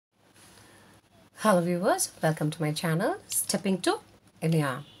Hello viewers, welcome to my channel Stepping to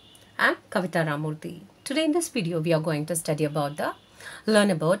India. I'm Kavita Ramurthy. Today in this video we are going to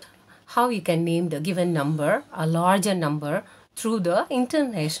learn about how you can name the given number, a larger number, through the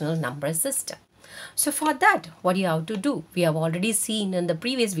international number system. So for that, what you have to do, we have already seen in the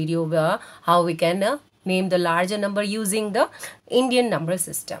previous video where how we can name the larger number using the Indian number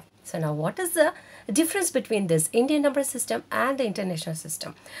system. So now what is the difference between this Indian number system and the international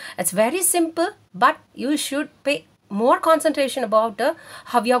system? It's very simple, but you should pay more concentration about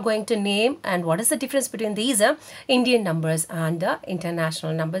how you are going to name and what is the difference between these Indian numbers and the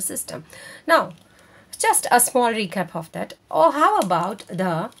international number system. Now, just a small recap of that. Or how about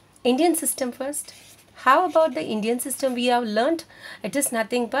the Indian system first? How about the Indian system we have learned? It is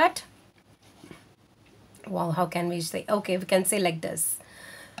nothing but, well, how can we say? Okay, we can say like this.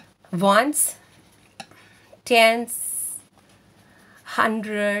 Ones, tens,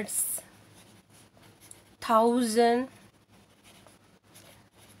 hundreds, thousand,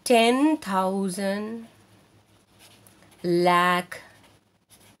 10,000, lakh,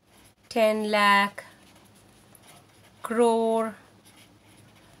 10 lakh, crore.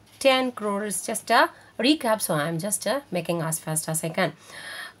 10 crore is just a recap, so I'm just making as fast as I can.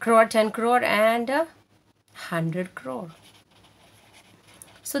 Crore, 10 crore and 100 crore.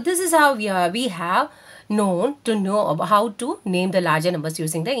 So this is how we have known to know about how to name the larger numbers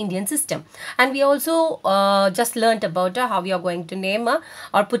using the Indian system. And we also just learnt about how we are going to name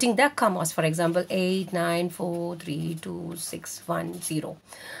or putting the commas. For example, 8, 9, 4, 3, 2, 6, 1, 0.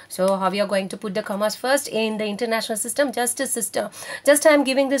 So how we are going to put the commas first in the international system? Just I am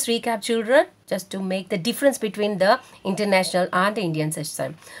giving this recap, children, just to make the difference between the international and the Indian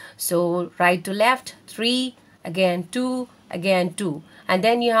system. So right to left, 3, again 2, again 2. And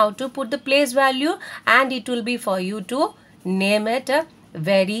then you have to put the place value and it will be for you to name it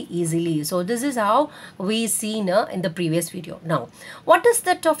very easily. So this is how we seen in the previous video. Now, what is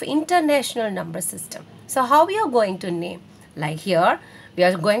that of international number system? So how we are going to name? Like here, we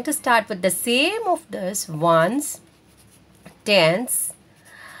are going to start with the same of this ones, tens,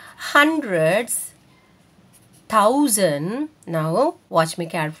 hundreds, thousand. Now watch me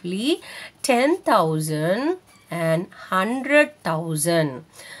carefully. 10,000 and 100,000.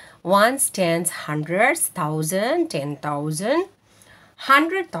 Ones, tens, hundreds, thousand, 10,000,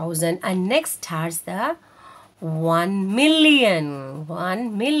 100,000, and next starts the 1 million.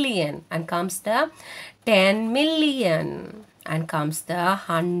 1 million, and comes the 10 million, and comes the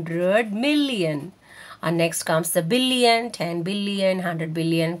 100 million. And next comes the billion, 10 billion, 100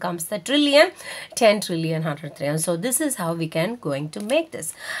 billion, comes the trillion, 10 trillion, 100 trillion. So this is how we can going to make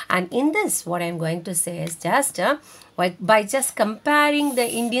this. And in this, what I'm going to say is just by just comparing the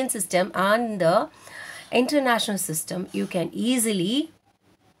Indian system and the international system, you can easily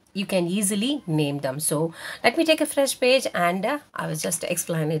name them. So let me take a fresh page and I will just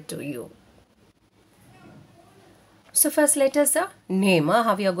explain it to you. So first let us name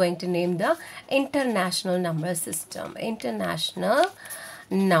how we are going to name the international number system. International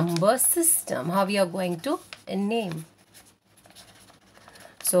number system. How we are going to name.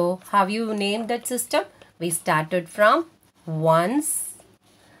 So how you name that system? We started from ones,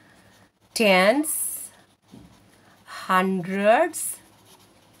 tens, hundreds,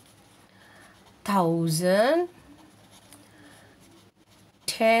 thousand,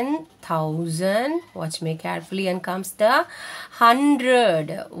 10,000, watch me carefully, and comes the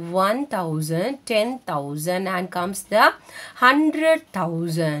 100, 1,000, 10,000, and comes the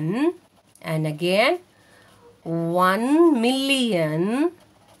 100,000, and again 1 million,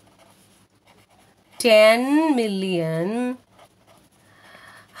 10 million,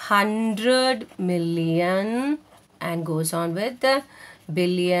 100 million, and goes on with the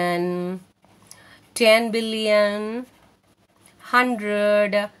billion, 10 billion,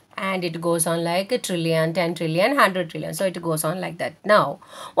 100, and it goes on like a trillion, 10 trillion, 100 trillion. So it goes on like that. Now,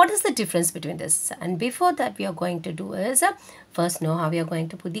 what is the difference between this? And before that, we are going to do is first know how we are going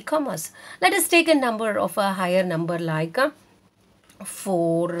to put the commas. Let us take a number of a higher number like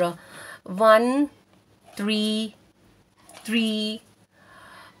 4, 1, 3, 3,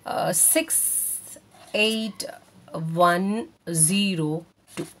 6, 8, 1, 0,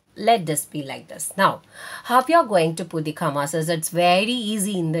 2. Let this be like this. Now, how we are going to put the commas is it's very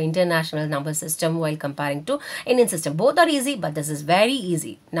easy in the international number system while comparing to Indian system. Both are easy, but this is very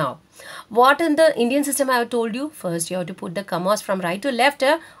easy. Now, what in the Indian system I have told you? First, you have to put the commas from right to left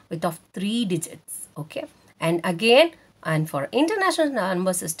with of 3 digits. Okay. And again, and for international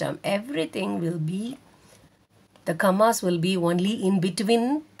number system, everything will be The commas will be only in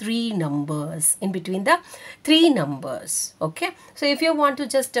between three numbers, in between the three numbers. Okay, so if you want to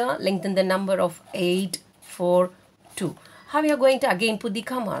just lengthen the number of 842, how you are going to again put the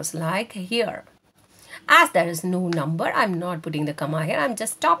commas? Like here, as there is no number, I'm not putting the comma here, I'm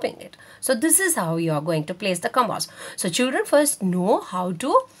just stopping it. So this is how you are going to place the commas. So children first know how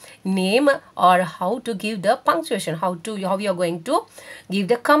to name or how to give the punctuation, how you are going to give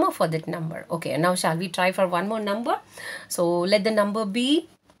the comma for that number. Okay, now shall we try for one more number? So let the number be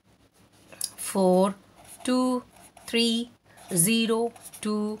 4 2 3 0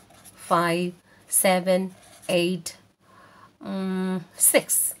 2 5 7 8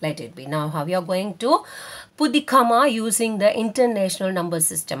 6. Let it be. Now how we are going to put the comma using the international number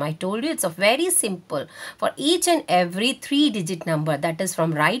system. I told you it's a very simple. For each and every 3-digit number, that is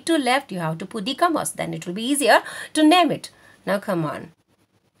from right to left, you have to put the commas. Then it will be easier to name it. Now come on.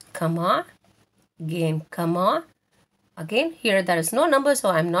 Comma. Again comma. Again, here there is no number, so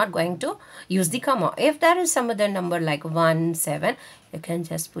I'm not going to use the comma. If there is some other number like 1 7, you can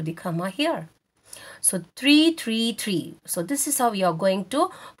just put the comma here. So 333. So this is how we are going to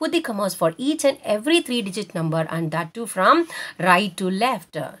put the commas for each and every 3-digit number, and that too from right to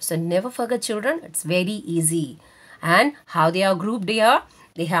left. So never forget children, it's very easy. And how they are grouped here?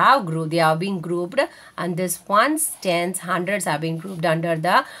 They are being grouped, and this ones, tens, hundreds are being grouped under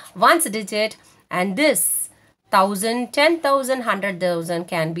the ones digit, and this 1000, 10,000, 100,000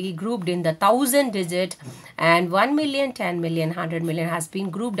 can be grouped in the 1000 digit, and 1 million, 10 million, 100 million has been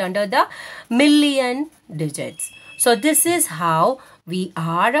grouped under the million digits. So this is how we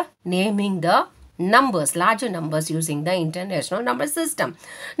are naming the numbers, larger numbers, using the international number system.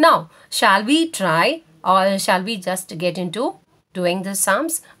 Now, shall we try, or shall we just get into doing the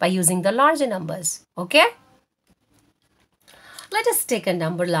sums by using the larger numbers? Okay. Let us take a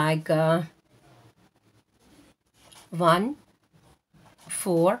number like 1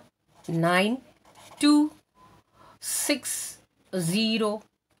 4 9 2 6 0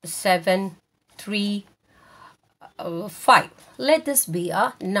 7 3 5. Let this be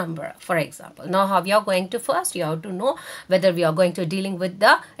a number, for example. Now how we are going to, first you have to know whether we are going to dealing with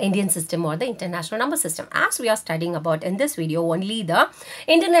the Indian system or the international number system. As we are studying about in this video only the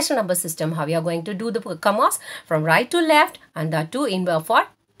international number system, how we are going to do the commas from right to left, and that too in for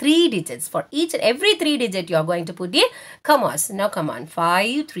 3 digits. For each and every 3 digit you are going to put the commas. Now come on,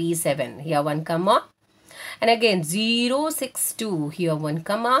 5 3 7, here one comma, and again 0 6 2, here one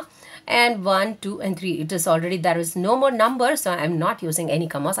comma, and 1 2 and 3. It is already, there is no more number, so I am not using any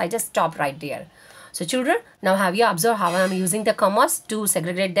commas. I just stop right there. So children, now have you observed how I am using the commas to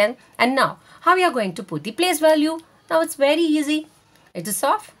segregate them? And now how we are going to put the place value? Now it's very easy. It is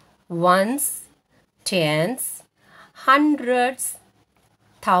of ones, tens, hundreds,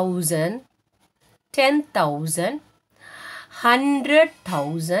 1000, 10,000,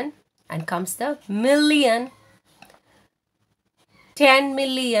 100,000, and comes the million, 10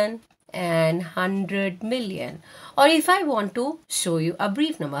 million, and 100 million. Or if I want to show you a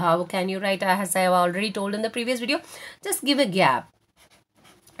brief number, how can you write? As I have already told in the previous video, just give a gap.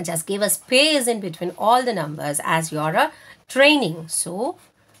 Just give a space in between all the numbers as you are training. So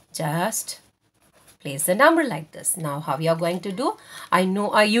just place the number like this. Now how we are going to do? I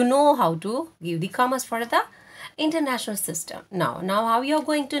know you know how to give the commas for the international system. Now how you are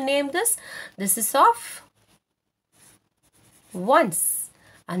going to name this? This is of ones,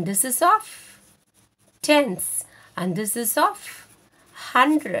 and this is of tens, and this is of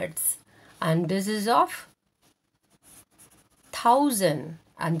hundreds, and this is of 1000,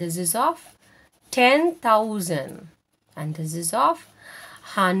 and this is of 10,000, and this is of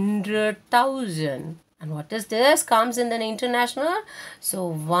 100,000. And what is this? Comes in the international. So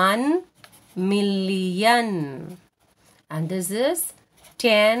 1 million, and this is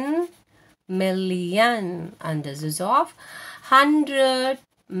 10 million, and this is of 100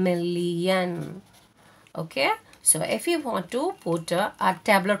 million. Okay, so if you want to put a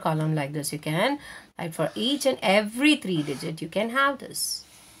tabular column like this, you can, like for each and every 3 digit you can have this.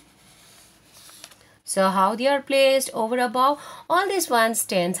 So how they are placed over above, all these ones,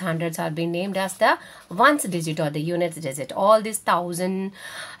 tens, hundreds are being named as the ones digit or the units digit. All this 1000,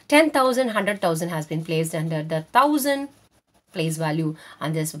 10,000, 100,000 has been placed under the 1000 place value,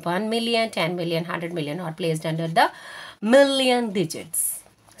 and this 1 million, 10 million, 100 million are placed under the million digits.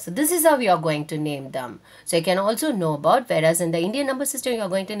 So this is how we are going to name them. So you can also know about, whereas in the Indian number system you are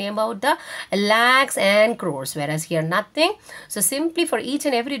going to name out the lakhs and crores, whereas here nothing. So simply for each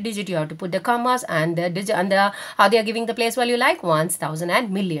and every digit you have to put the commas and the digit and the how they are giving the place value like ones, thousand,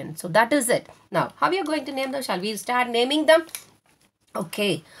 and million. So that is it. Now how we are going to name them? Shall we start naming them?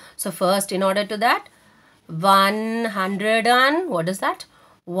 Okay. So first, in order to that, 100 and what is that?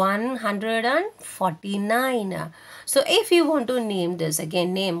 149. So if you want to name this,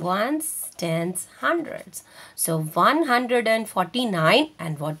 again name ones, tens, hundreds. So 149,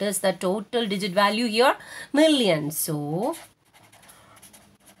 and what is the total digit value here? Million. So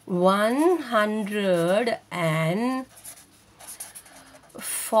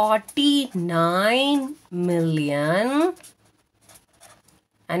 149 million,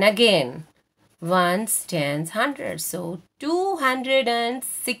 and again ones, tens, hundreds. So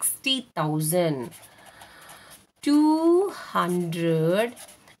 260,000.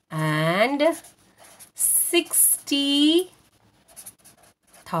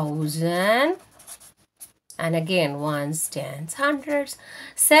 260,000, and again ones, tens, hundreds.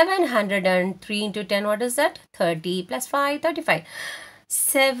 703 into 10, what is that? 30 plus 5, 35.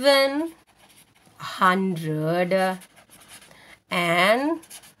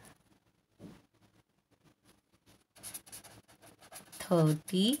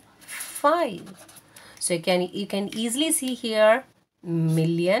 So you can easily see here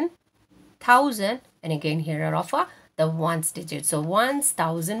million, thousand, and again here are of the ones digit. So ones,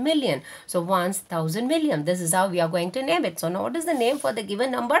 thousand, million. So ones, thousand, million. This is how we are going to name it. So now what is the name for the given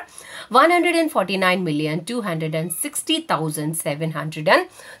number?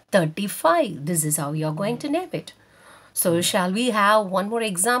 149,260,735. This is how we are going to name it. So shall we have one more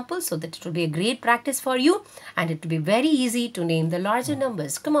example so that it will be a great practice for you and it will be very easy to name the larger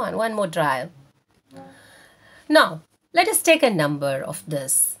numbers. Come on, one more trial. Now, let us take a number of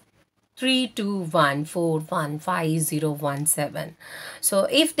this. 321415017. So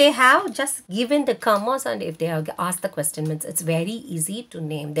if they have just given the commas and if they have asked the question, means it's very easy to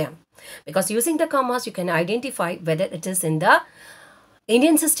name them. Because using the commas, you can identify whether it is in the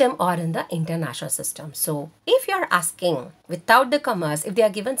Indian system or in the international system. So if you are asking without the commas, if they are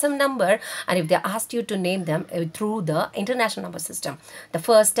given some number and if they asked you to name them through the international number system, the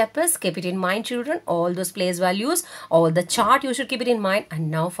first step is keep it in mind, children, all those place values, all the chart you should keep it in mind.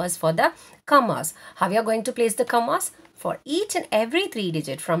 And now first for the commas. How you are going to place the commas? For each and every 3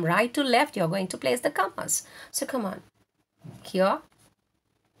 digit from right to left, you are going to place the commas. So come on, here,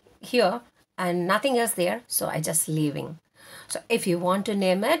 here, and nothing else there. So I just leaving. So if you want to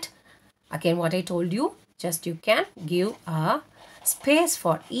name it, again what I told you, just you can give a space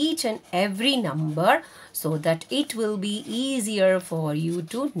for each and every number so that it will be easier for you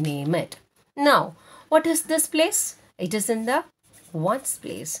to name it. Now, what is this place? It is in the ones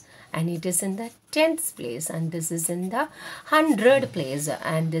place, and it is in the tens place, and this is in the 100 place,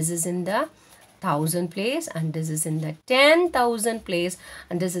 and this is in the 1,000 place, and this is in the 10,000 place,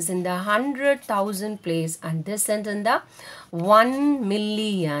 and this is in the 100,000 place, and this is in the 1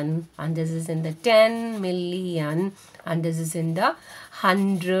 million, and this is in the 10 million, and this is in the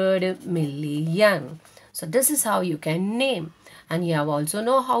 100 million. So this is how you can name, and you have also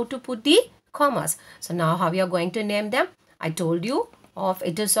know how to put the commas. So now how you are going to name them? I told you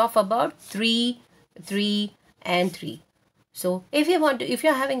it is of about 3, 3, and 3. So if you want to, if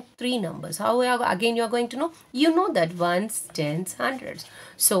you're having 3 numbers, how again you are going to know? You know that ones, tens, hundreds.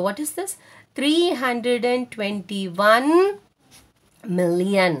 So what is this? 321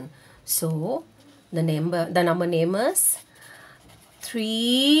 million. So the number name is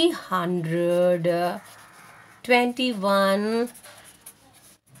 321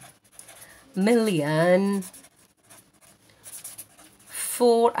 million.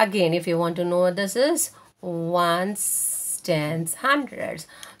 4, again if you want to know what this is, ones, tens, hundreds.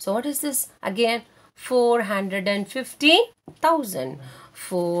 So what is this again? 415,000.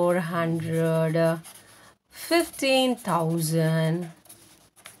 415,000.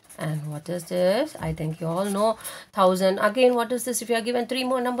 And what is this? I think you all know 1,000. Again, what is this? If you are given 3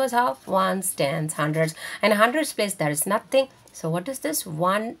 more numbers, how? Ones, tens, hundreds. And hundreds place, there is nothing. So what is this?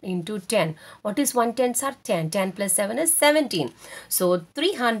 1 into 10. What is 1 tens are 10. 10 plus 7 is 17. So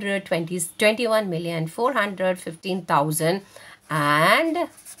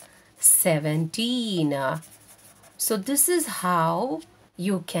 321,415,017. So this is how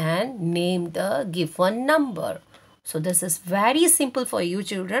you can name the given number. So this is very simple for you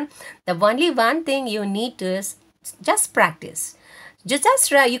children. The only one thing you need to is just practice.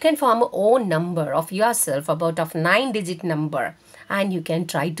 You can form a own number of yourself about of 9-digit number, and you can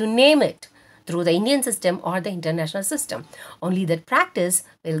try to name it through the Indian system or the international system. Only that practice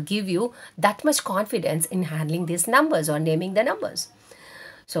will give you that much confidence in handling these numbers or naming the numbers.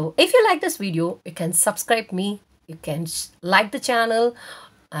 So if you like this video, you can subscribe me, you can like the channel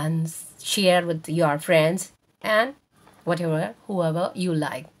and share with your friends and whoever you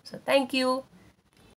like. So thank you.